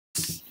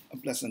A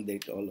pleasant day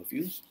to all of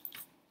you.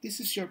 This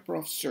is your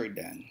Prof. Sir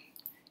Dan,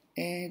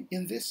 and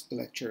in this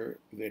lecture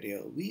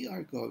video, we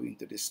are going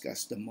to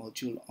discuss the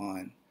module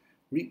on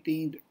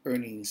retained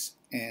earnings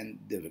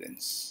and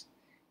dividends.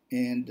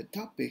 And the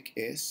topic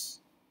is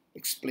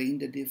explain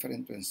the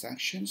different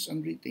transactions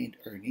on retained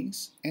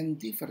earnings and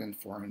different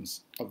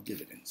forms of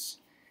dividends.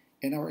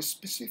 And our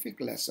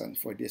specific lesson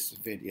for this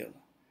video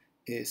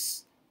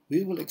is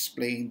we will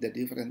explain the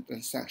different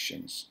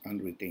transactions on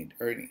retained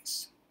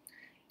earnings.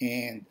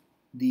 And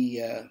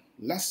the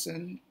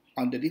lesson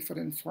on the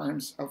different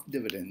forms of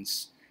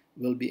dividends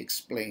will be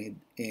explained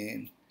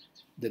in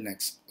the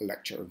next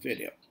lecture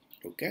video.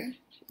 Okay,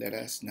 let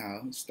us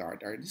now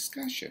start our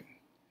discussion.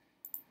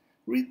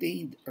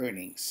 Retained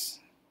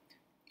earnings.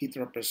 It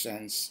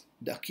represents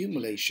the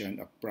accumulation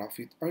of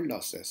profit or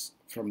losses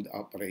from the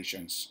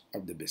operations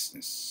of the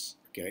business.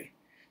 Okay,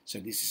 so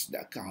this is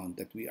the account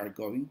that we are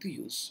going to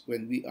use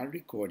when we are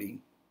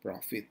recording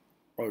profit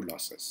or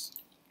losses.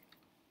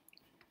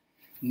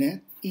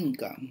 Net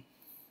income,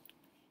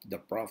 the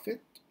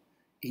profit,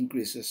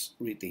 increases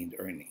retained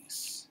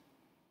earnings,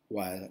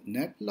 while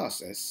net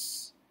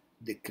losses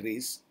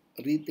decrease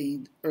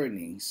retained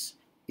earnings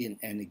in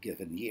any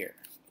given year.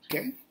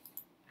 Okay?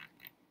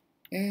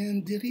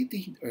 And the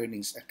retained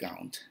earnings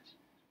account,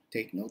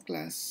 take note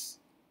class,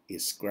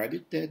 is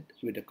credited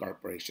with the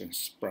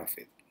corporation's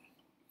profit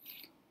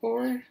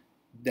or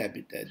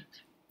debited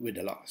with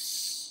a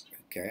loss.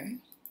 Okay?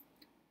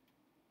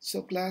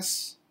 So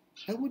class,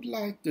 I would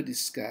like to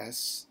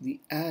discuss the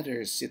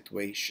other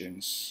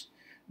situations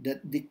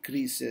that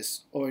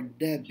decreases or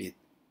debit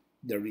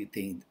the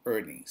retained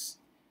earnings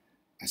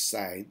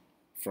aside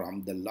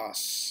from the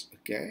loss.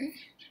 Okay?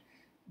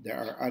 There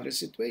are other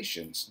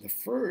situations. The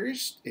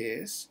first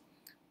is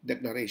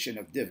declaration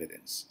of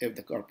dividends. If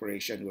the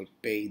corporation will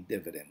pay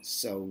dividends,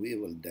 so we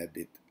will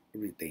debit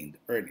retained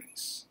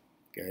earnings.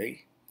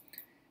 Okay?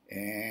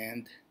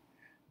 And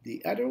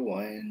the other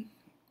one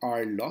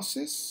are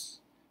losses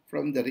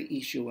from the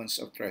reissuance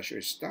of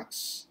treasury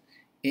stocks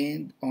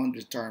and on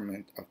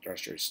retirement of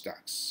treasury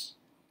stocks.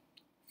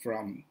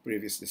 From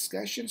previous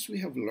discussions, we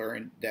have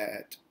learned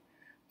that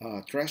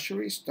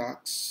treasury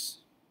stocks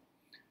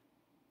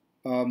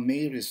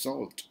may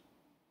result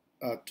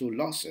to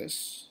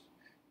losses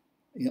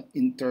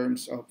in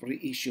terms of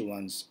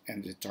reissuance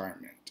and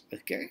retirement.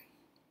 Okay?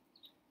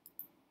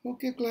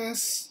 Okay,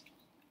 class.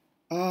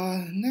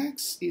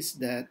 Next is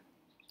that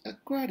a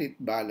credit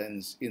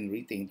balance in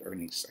retained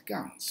earnings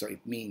account. So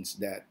it means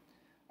that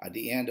at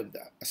the end of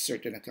a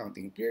certain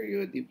accounting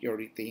period, if your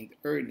retained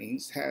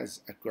earnings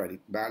has a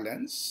credit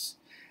balance,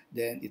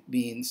 then it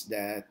means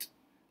that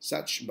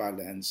such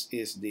balance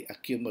is the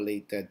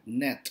accumulated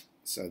net.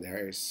 So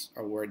there's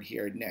a word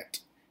here, net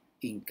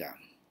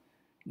income,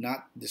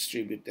 not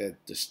distributed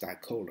to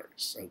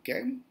stockholders.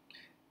 Okay?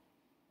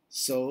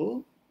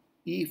 So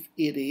if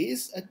it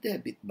is a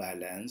debit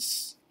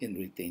balance in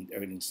retained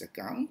earnings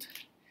account,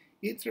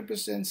 it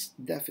represents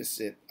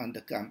deficit on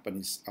the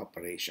company's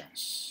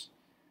operations.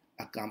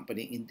 A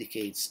company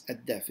indicates a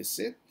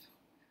deficit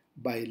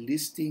by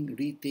listing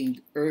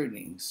retained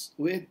earnings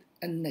with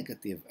a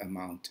negative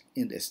amount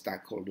in the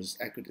stockholders'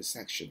 equity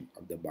section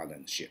of the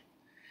balance sheet.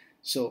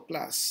 So,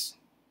 class,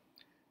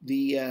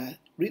 the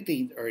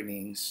retained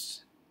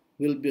earnings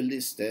will be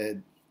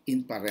listed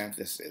in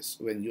parentheses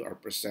when you are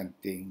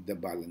presenting the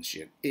balance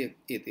sheet if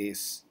it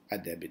is a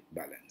debit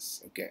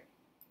balance. Okay?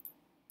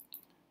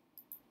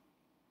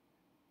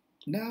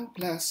 Now,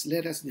 class,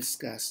 let us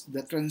discuss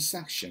the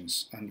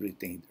transactions on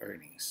retained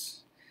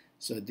earnings.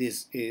 So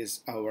this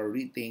is our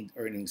retained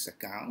earnings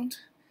account,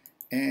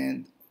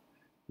 and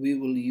we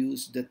will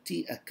use the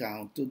T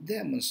account to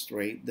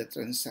demonstrate the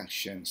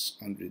transactions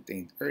on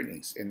retained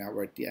earnings, and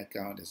our T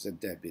account is a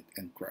debit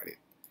and credit.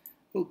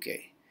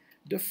 Okay,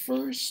 the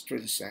first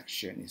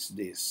transaction is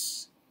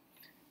this.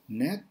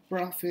 Net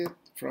profit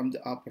from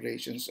the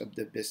operations of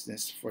the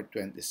business for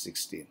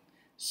 2016.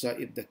 So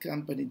if the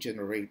company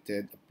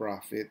generated a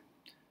profit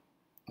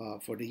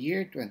for the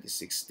year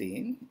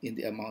 2016 in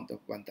the amount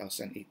of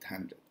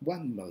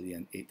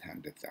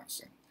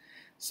 1,800,000.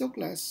 So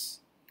class,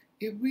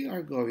 if we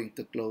are going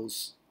to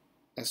close,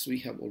 as we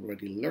have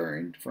already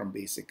learned from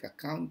basic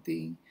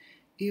accounting,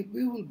 if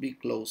we will be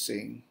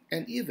closing,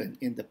 and even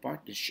in the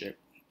partnership,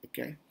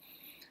 okay,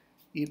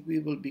 if we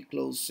will be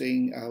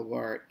closing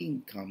our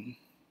income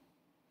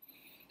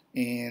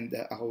and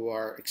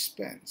our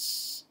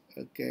expense,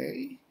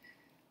 okay,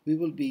 we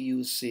will be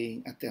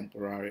using a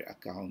temporary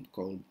account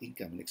called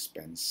income and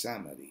expense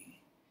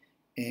summary.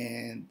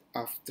 And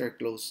after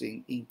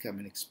closing income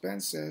and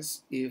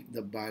expenses, if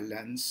the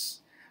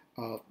balance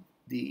of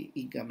the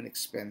income and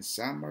expense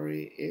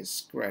summary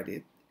is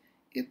credit,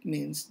 it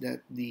means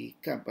that the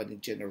company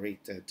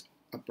generated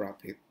a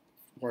profit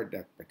for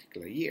that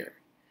particular year.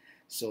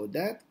 So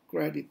that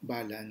credit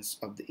balance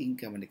of the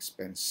income and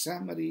expense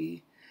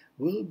summary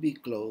will be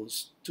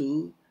close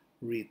to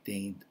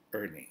retained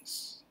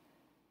earnings,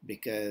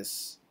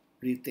 because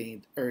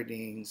retained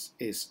earnings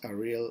is a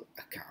real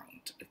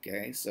account.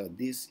 Okay, so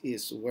this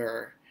is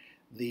where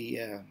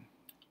the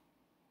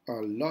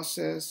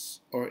losses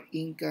or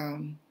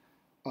income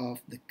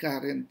of the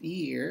current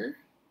year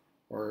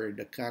or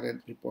the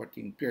current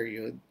reporting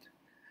period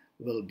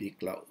will be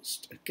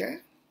closed.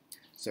 Okay?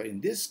 So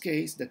in this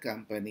case, the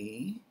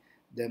company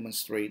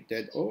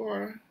demonstrated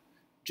or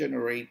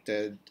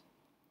generated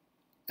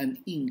an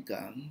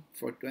income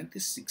for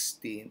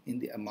 2016 in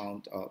the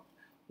amount of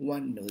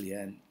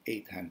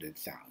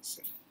 1,800,000.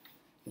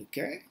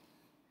 Okay?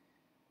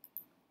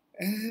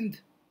 And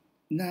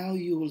now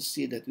you will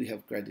see that we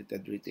have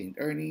credited retained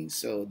earnings,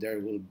 so there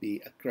will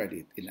be a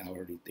credit in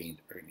our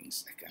retained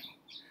earnings account.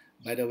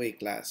 By the way,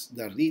 class,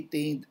 the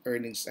retained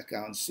earnings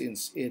account,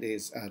 since it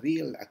is a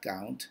real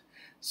account,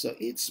 so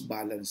its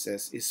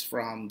balances is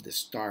from the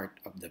start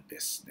of the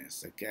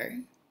business,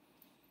 okay?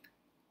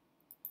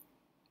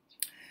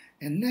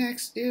 And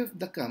next, if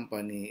the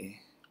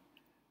company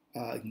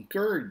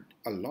incurred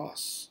a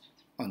loss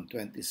on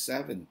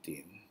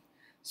 2017,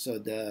 so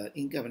the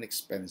income and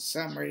expense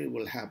summary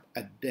will have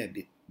a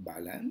debit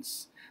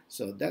balance.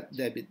 So that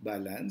debit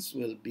balance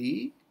will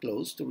be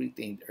close to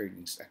retained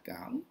earnings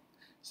account.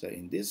 So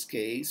in this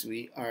case,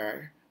 we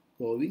are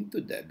going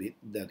to debit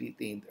the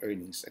retained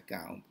earnings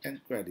account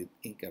and credit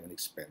income and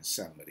expense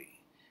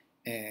summary.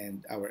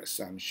 And our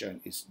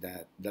assumption is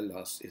that the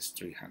loss is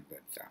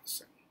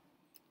 300,000.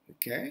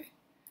 Okay?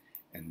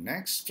 And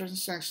next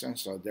transaction,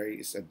 so there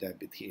is a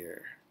debit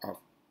here of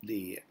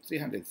the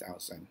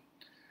 300,000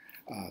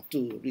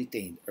 to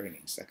retained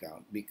earnings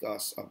account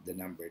because of the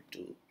number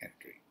 2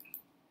 entry.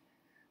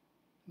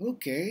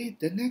 Okay,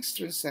 the next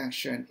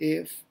transaction,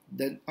 if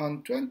then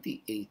on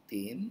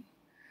 2018,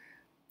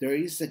 there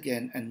is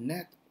again a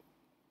net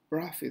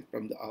profit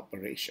from the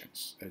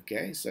operations.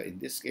 Okay, so in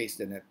this case,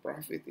 the net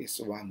profit is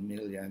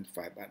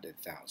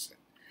 1,500,000.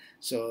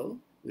 So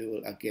we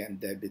will again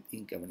debit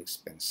income and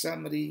expense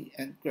summary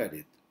and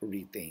credit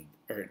retained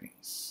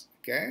earnings.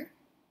 Okay,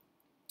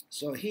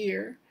 so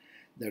here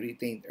the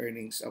retained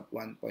earnings of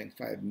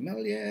 1.5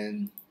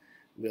 million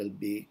will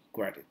be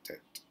credited.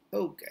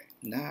 Okay,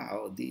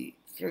 now the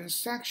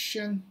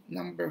transaction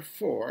number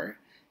 4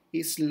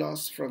 is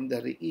loss from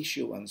the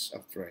reissuance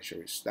of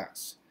treasury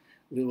stocks.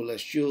 We will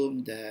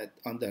assume that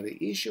on the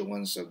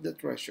reissuance of the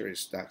treasury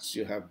stocks,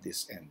 you have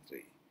this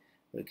entry.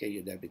 Okay,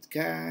 you debit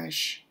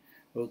cash.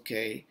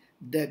 Okay,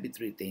 debit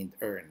retained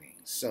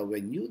earnings. So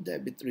when you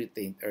debit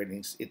retained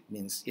earnings, it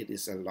means it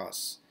is a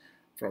loss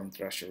from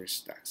treasury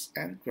stocks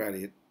and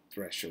credit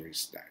treasury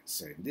stocks.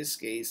 So in this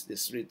case,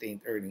 this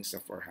retained earnings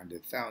of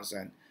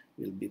 400,000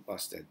 will be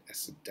posted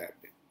as a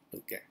debit.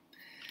 Okay.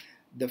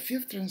 The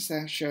 5th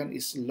transaction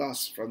is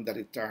loss from the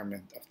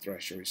retirement of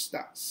treasury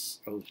stocks.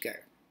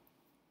 Okay.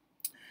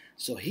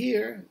 So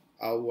here,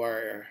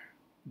 our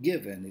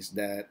given is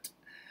that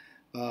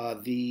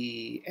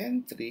the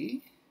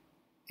entry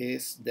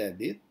is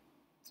debit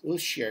to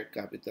share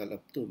capital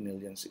of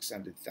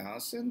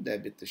 2,600,000,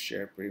 debit to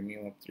share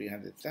premium of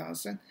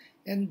 300,000,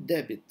 and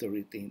debit to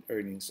retained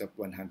earnings of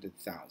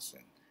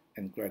 100,000,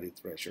 and credit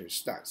treasury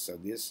stocks. So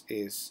this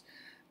is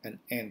an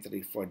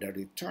entry for the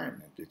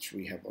retirement, which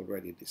we have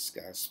already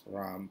discussed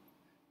from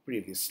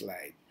previous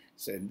slide.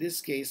 So in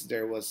this case,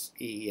 there was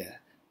a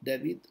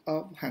debit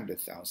of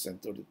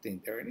 100,000 to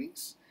retained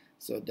earnings.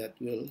 So that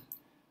will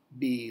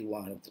be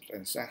one of the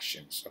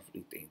transactions of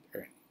retained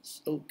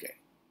earnings. Okay.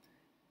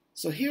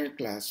 So here,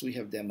 class, we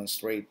have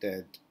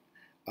demonstrated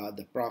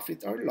the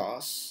profit or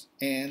loss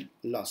and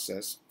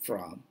losses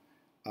from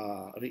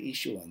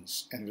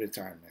reissuance and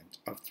retirement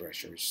of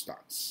treasury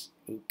stocks.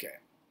 Okay.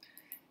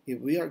 If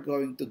we are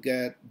going to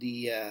get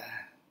the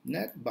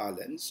net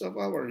balance of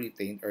our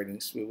retained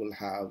earnings, we will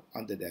have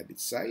on the debit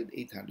side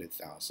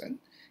 800,000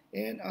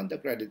 and on the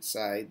credit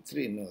side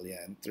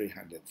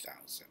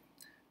 3,300,000.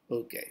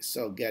 Okay,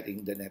 so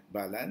getting the net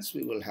balance,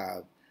 we will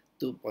have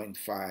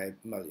 2.5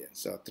 million.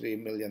 So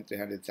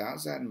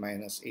 3,300,000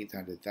 minus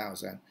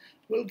 800,000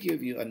 will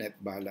give you a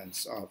net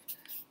balance of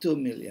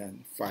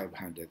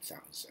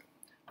 2,500,000.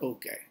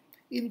 Okay,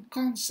 in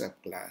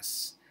concept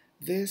class,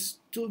 this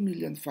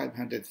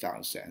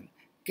 2,500,000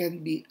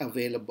 can be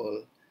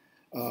available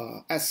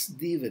as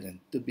dividend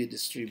to be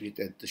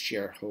distributed to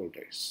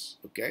shareholders.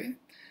 Okay,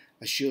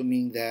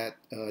 assuming that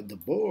the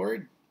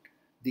board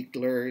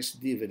declares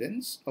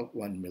dividends of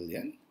 1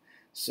 million,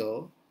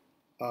 so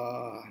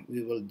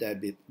we will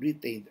debit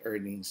retained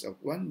earnings of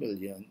 1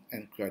 million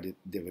and credit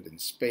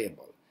dividends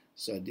payable.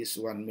 So this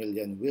 1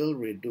 million will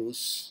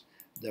reduce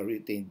the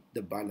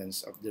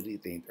balance of the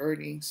retained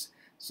earnings.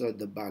 So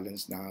the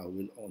balance now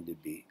will only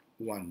be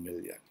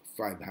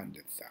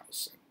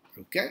 1,500,000.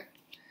 Okay?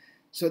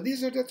 So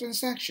these are the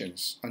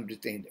transactions on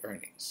retained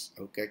earnings.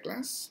 Okay,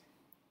 class?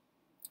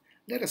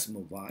 Let us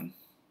move on.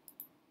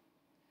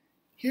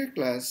 Here,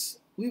 class,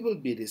 we will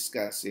be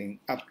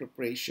discussing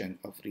appropriation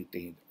of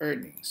retained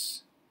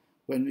earnings.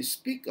 When we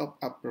speak of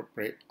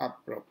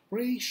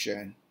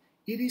appropriation,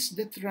 it is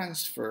the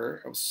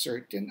transfer of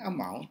certain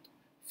amount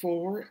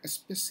for a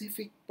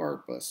specific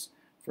purpose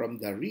from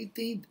the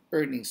retained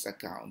earnings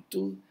account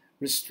to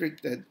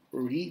restricted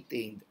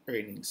retained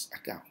earnings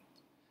account.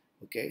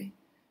 Okay?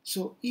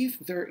 So if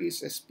there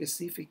is a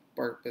specific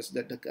purpose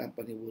that the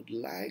company would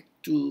like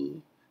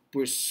to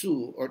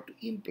pursue or to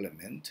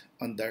implement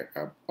on their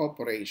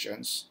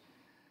operations,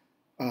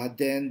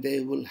 then they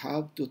will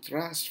have to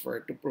transfer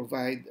to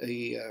provide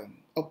a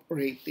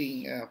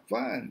operating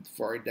fund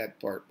for that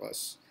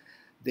purpose.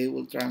 They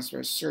will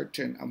transfer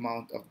certain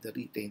amount of the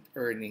retained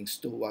earnings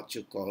to what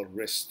you call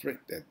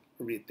restricted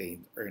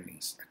retained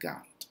earnings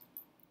account.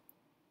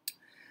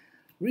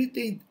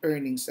 Retained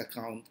earnings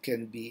account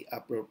can be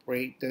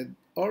appropriated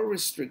or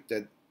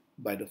restricted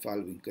by the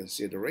following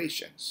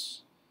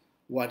considerations.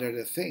 What are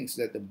the things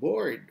that the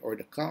board or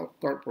the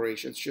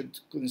corporation should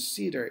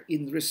consider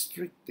in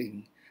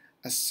restricting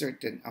a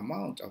certain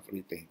amount of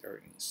retained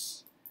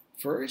earnings?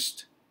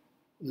 First,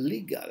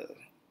 legal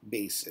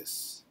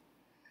basis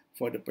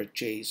for the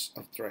purchase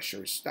of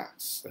treasury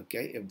stocks.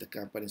 Okay, if the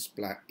company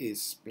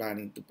is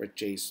planning to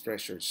purchase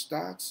treasury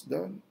stocks,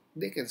 then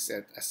they can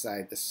set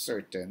aside a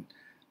certain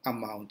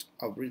amount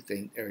of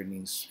retained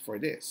earnings for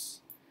this.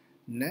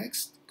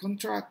 Next,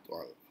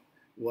 contractual.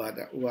 What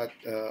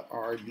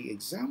are the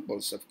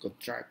examples of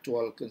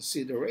contractual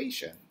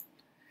consideration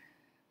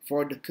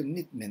for the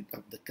commitment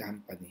of the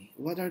company?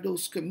 What are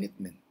those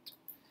commitments?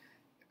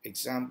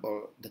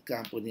 Example, the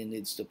company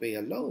needs to pay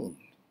a loan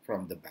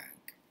from the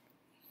bank.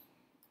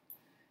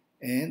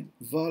 And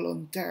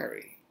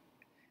voluntary.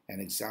 And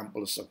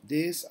examples of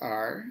these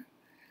are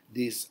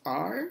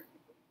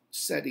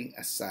setting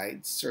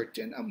aside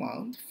certain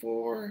amount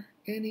for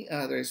any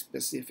other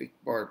specific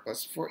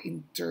purpose for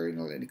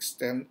internal and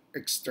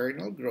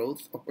external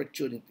growth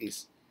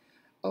opportunities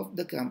of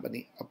the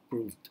company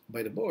approved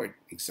by the board.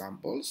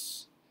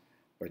 Examples,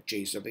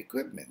 purchase of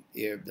equipment.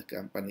 If the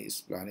company is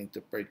planning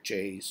to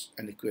purchase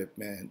an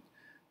equipment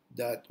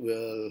that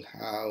will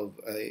have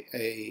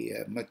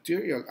a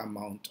material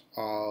amount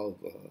of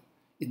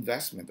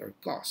investment or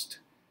cost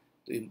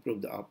to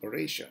improve the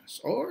operations,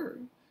 or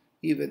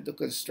even to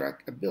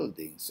construct a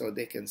building, so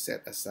they can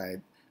set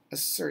aside a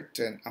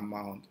certain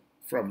amount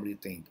from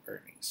retained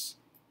earnings.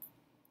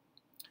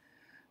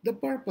 The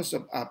purpose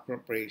of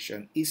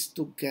appropriation is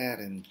to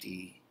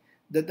guarantee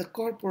that the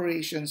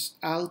corporation's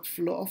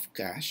outflow of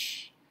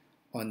cash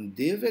on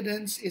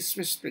dividends is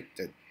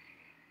restricted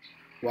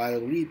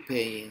while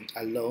repaying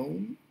a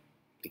loan,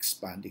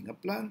 expanding a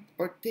plant,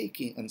 or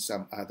taking on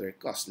some other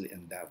costly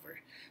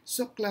endeavor.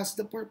 So class,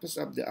 the purpose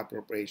of the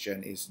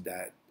appropriation is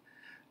that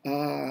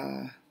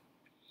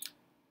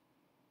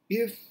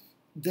if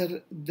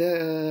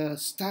the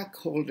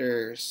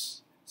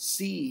stockholders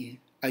see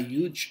a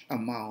huge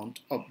amount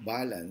of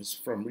balance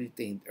from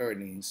retained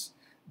earnings,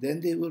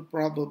 then they will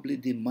probably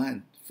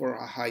demand for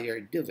a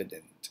higher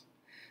dividend.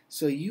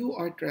 So you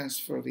are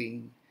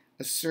transferring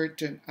a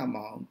certain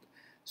amount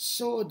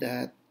so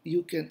that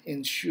you can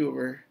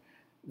ensure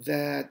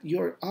that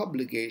your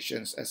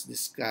obligations, as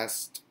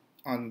discussed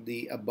on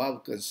the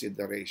above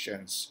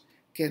considerations,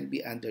 can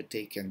be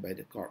undertaken by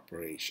the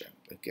corporation.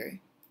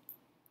 Okay?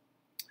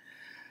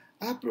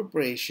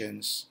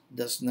 Appropriations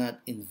does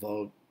not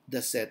involve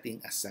the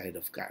setting aside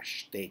of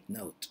cash. Take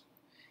note.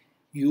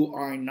 You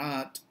are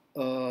not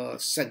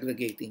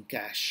segregating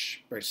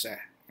cash per se.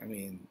 I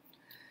mean,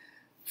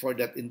 for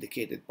that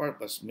indicated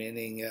purpose,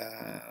 meaning,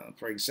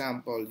 for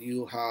example,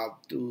 you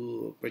have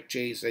to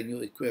purchase a new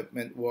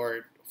equipment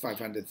worth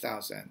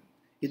 500,000.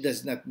 It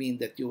does not mean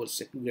that you will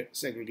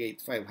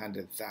segregate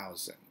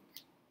 500,000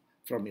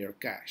 from your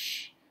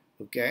cash.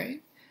 Okay?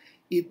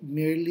 It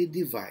merely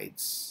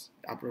divides,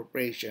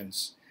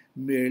 appropriations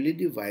merely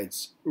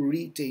divides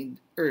retained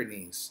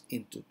earnings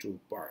into two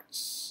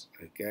parts.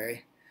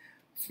 Okay?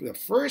 The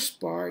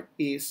first part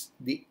is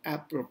the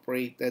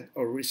appropriated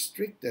or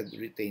restricted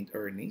retained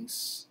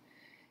earnings,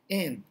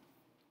 and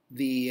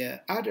the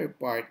other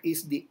part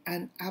is the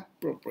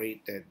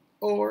unappropriated,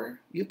 or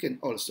you can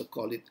also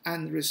call it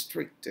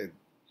unrestricted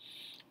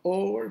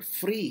or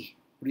free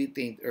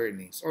retained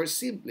earnings, or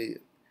simply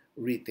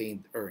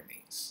retained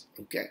earnings.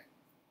 Okay?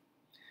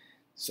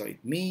 So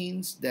it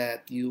means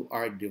that you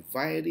are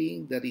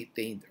dividing the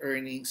retained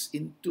earnings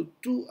into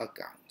two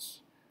accounts.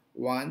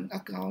 One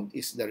account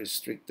is the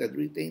restricted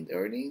retained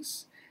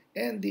earnings,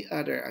 and the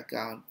other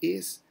account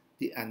is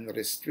the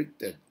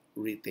unrestricted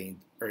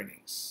retained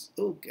earnings.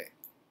 Okay.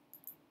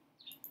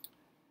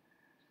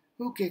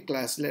 Okay,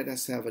 class, let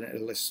us have an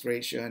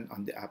illustration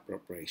on the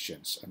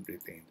appropriations on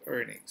retained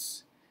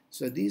earnings.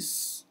 So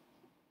this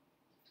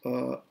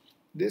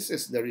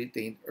is the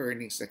retained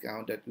earnings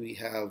account that we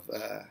have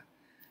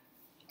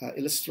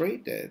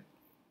illustrated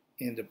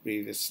in the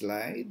previous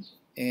slide.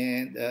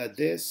 And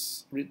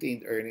this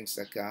retained earnings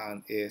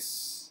account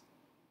is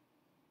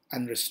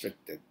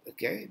unrestricted,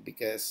 okay?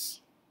 Because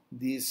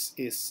this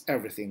is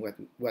everything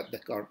what the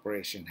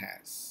corporation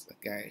has,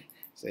 okay?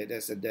 So it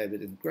has a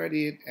debit and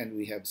credit, and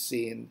we have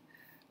seen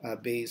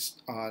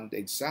based on the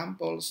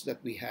examples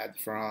that we had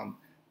from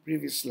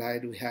previous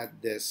slide, we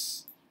had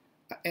this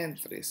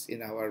entries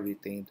in our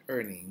retained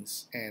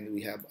earnings, and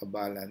we have a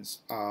balance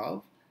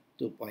of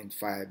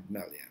 2.5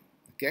 million,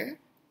 okay?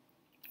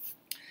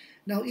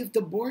 Now, if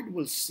the board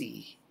will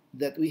see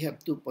that we have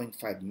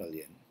 2.5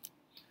 million,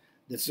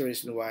 That's the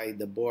reason why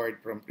the board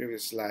from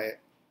previous slide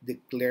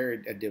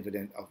declared a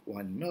dividend of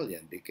 1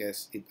 million,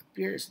 because it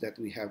appears that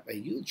we have a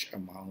huge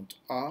amount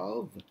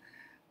of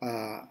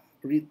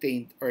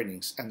retained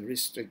earnings,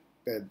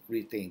 unrestricted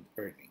retained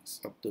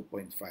earnings of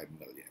 2.5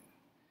 million.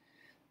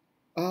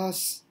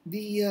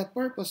 The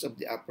purpose of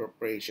the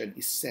appropriation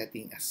is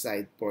setting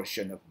aside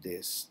portion of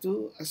this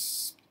to a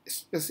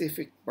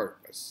specific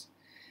purpose.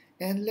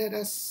 And let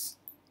us,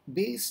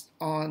 based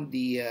on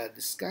the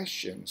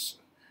discussions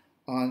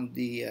on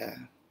the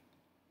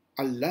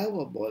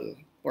allowable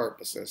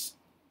purposes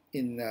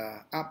in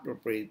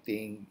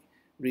appropriating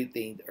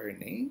retained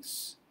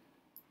earnings,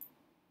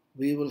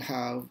 we will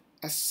have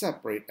a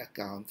separate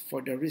account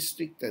for the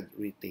restricted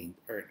retained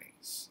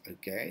earnings,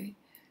 okay?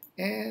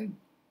 And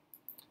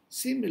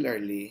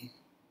similarly,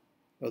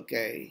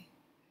 okay,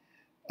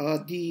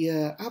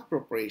 the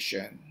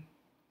appropriation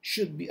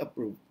should be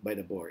approved by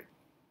the board,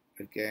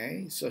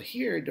 okay? So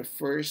here, the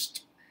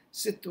first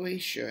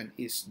situation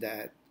is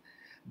that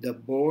the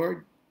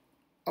board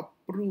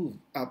approved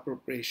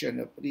appropriation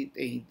of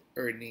retained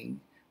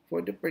earning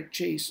for the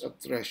purchase of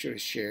treasury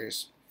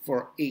shares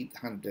for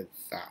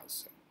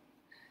 800,000.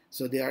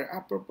 So they are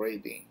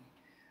appropriating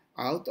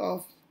out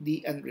of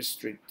the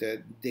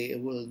unrestricted, they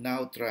will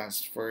now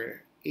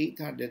transfer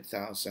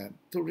 800,000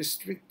 to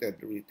restricted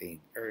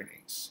retained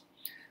earnings.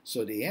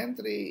 So the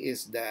entry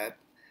is that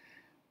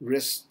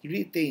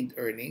retained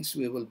earnings,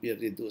 we will be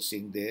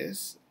reducing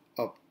this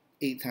of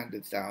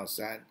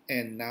 800,000,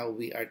 and now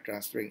we are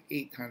transferring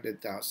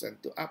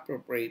 800,000 to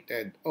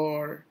appropriated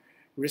or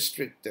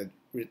restricted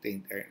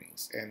retained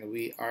earnings. And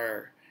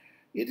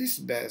it is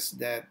best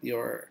that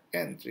your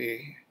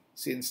entry,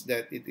 since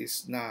that it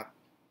is not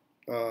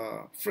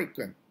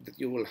frequent that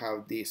you will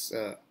have this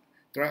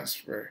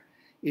transfer,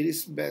 it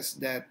is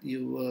best that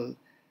you will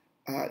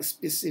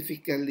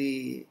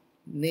specifically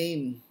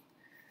name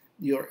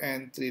your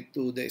entry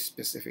to the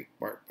specific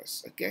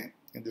purpose, okay?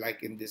 And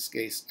like in this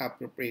case,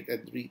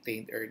 appropriated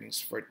retained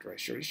earnings for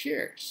treasury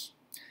shares.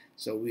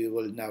 So we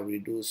will now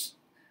reduce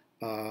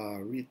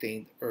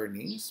retained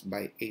earnings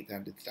by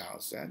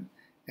 800,000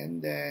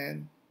 and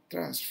then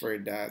transfer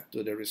that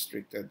to the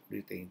restricted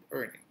retained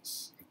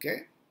earnings,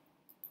 okay?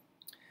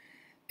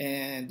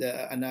 And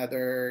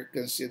another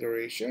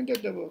consideration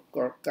that the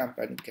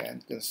company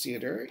can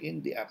consider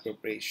in the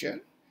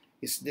appropriation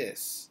is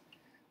this.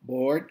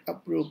 Board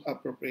approved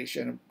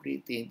appropriation of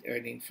retained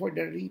earning for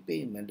the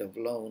repayment of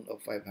loan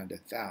of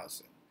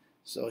 500,000.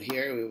 So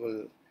here we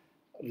will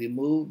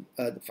remove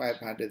the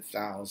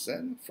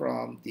 500,000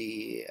 from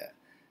the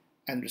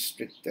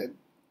unrestricted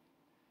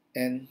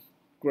and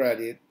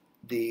credit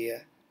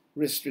the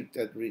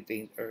restricted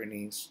retained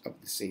earnings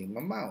of the same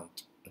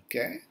amount,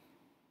 okay?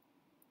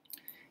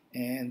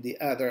 And the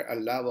other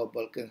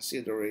allowable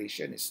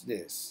consideration is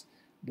this.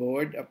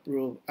 Board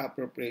approved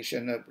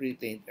appropriation of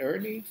retained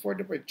earning for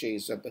the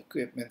purchase of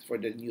equipment for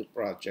the new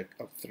project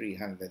of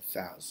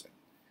 300,000.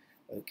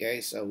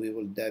 Okay, so we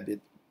will debit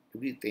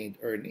retained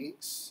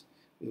earnings.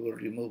 We will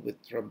remove it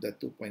from the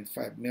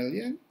 2.5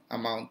 million,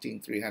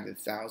 amounting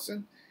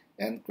 300,000,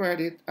 and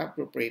credit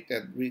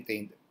appropriated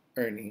retained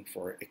earning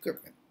for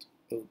equipment.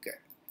 Okay,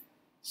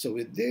 so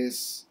with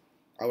this,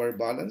 our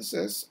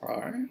balances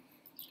are,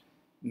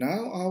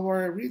 now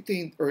our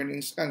retained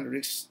earnings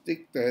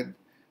unrestricted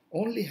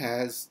only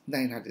has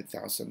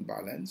 900,000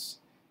 balance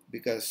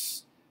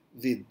because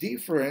the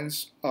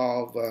difference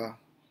of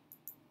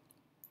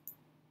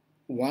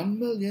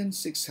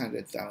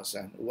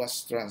 1,600,000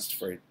 was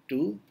transferred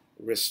to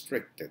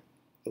restricted.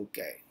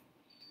 Okay.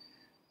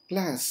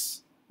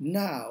 Plus,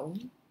 now,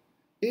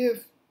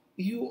 if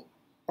you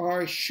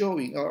are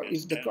showing, or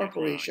if the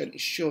corporation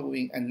is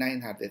showing a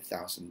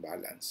 900,000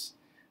 balance,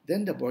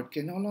 then the board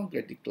can no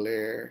longer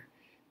declare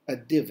a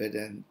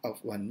dividend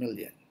of 1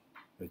 million.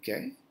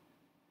 Okay?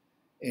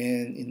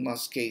 And in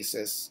most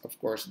cases, of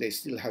course, they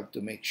still have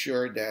to make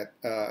sure that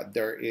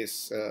there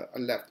is a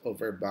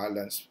leftover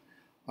balance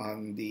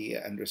on the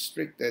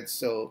unrestricted.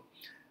 So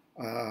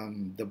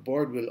the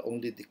board will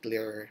only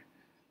declare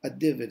a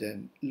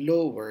dividend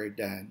lower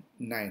than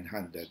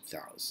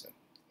 900,000.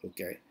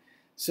 Okay.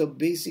 So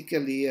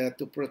basically,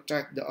 to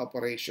protect the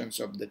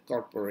operations of the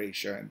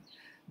corporation,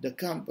 the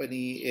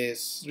company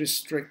is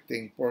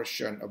restricting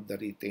portion of the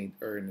retained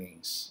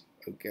earnings.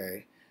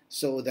 Okay.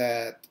 So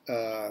that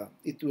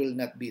it will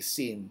not be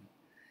seen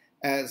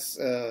as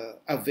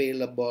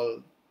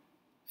available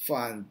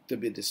fund to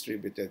be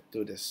distributed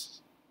to the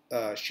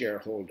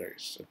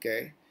shareholders,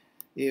 okay?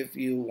 If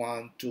you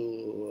want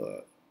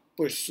to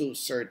pursue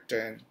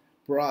certain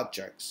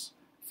projects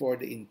for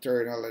the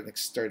internal and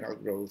external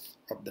growth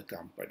of the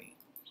company.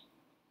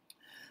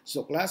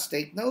 So class,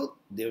 take note,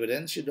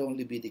 dividends should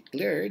only be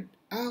declared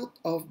out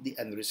of the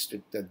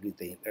unrestricted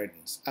retained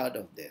earnings, out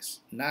of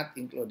this, not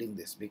including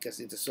this, because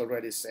it is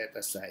already set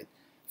aside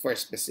for a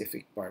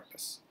specific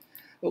purpose.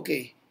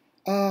 Okay,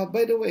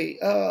 by the way,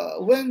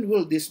 when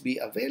will this be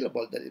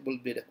available? That will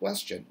be the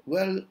question.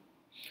 Well,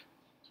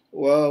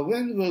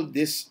 when will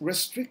this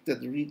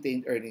restricted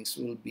retained earnings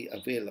will be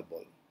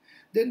available?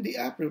 Then the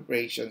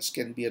appropriations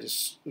can be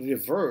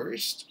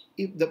reversed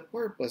if the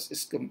purpose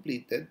is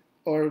completed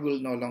or will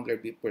no longer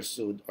be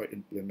pursued or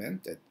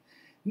implemented.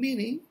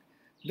 Meaning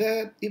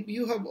that if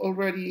you have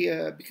already,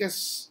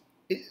 because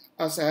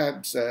as I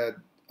have said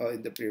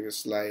in the previous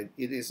slide,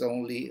 it is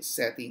only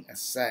setting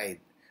aside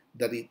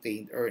the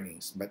retained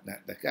earnings but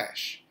not the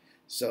cash.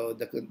 So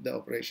the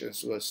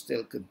operations will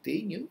still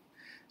continue.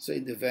 So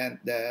in the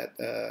event that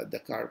the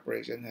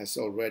corporation has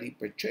already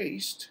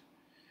purchased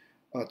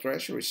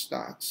treasury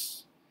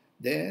stocks,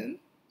 then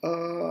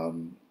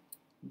um,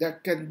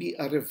 there can be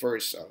a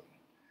reversal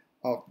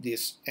of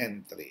this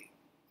entry.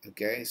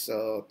 Okay,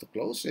 so to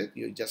close it,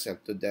 you just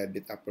have to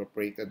debit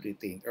appropriated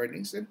retained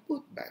earnings and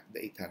put back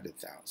the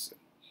 800,000.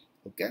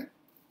 Okay?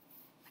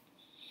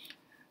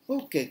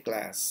 Okay,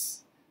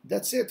 class.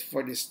 That's it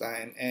for this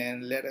time,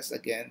 and let us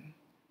again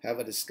have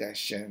a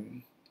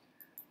discussion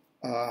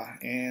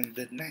in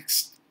the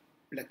next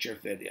lecture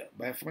video.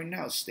 But for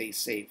now, stay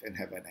safe and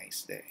have a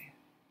nice day.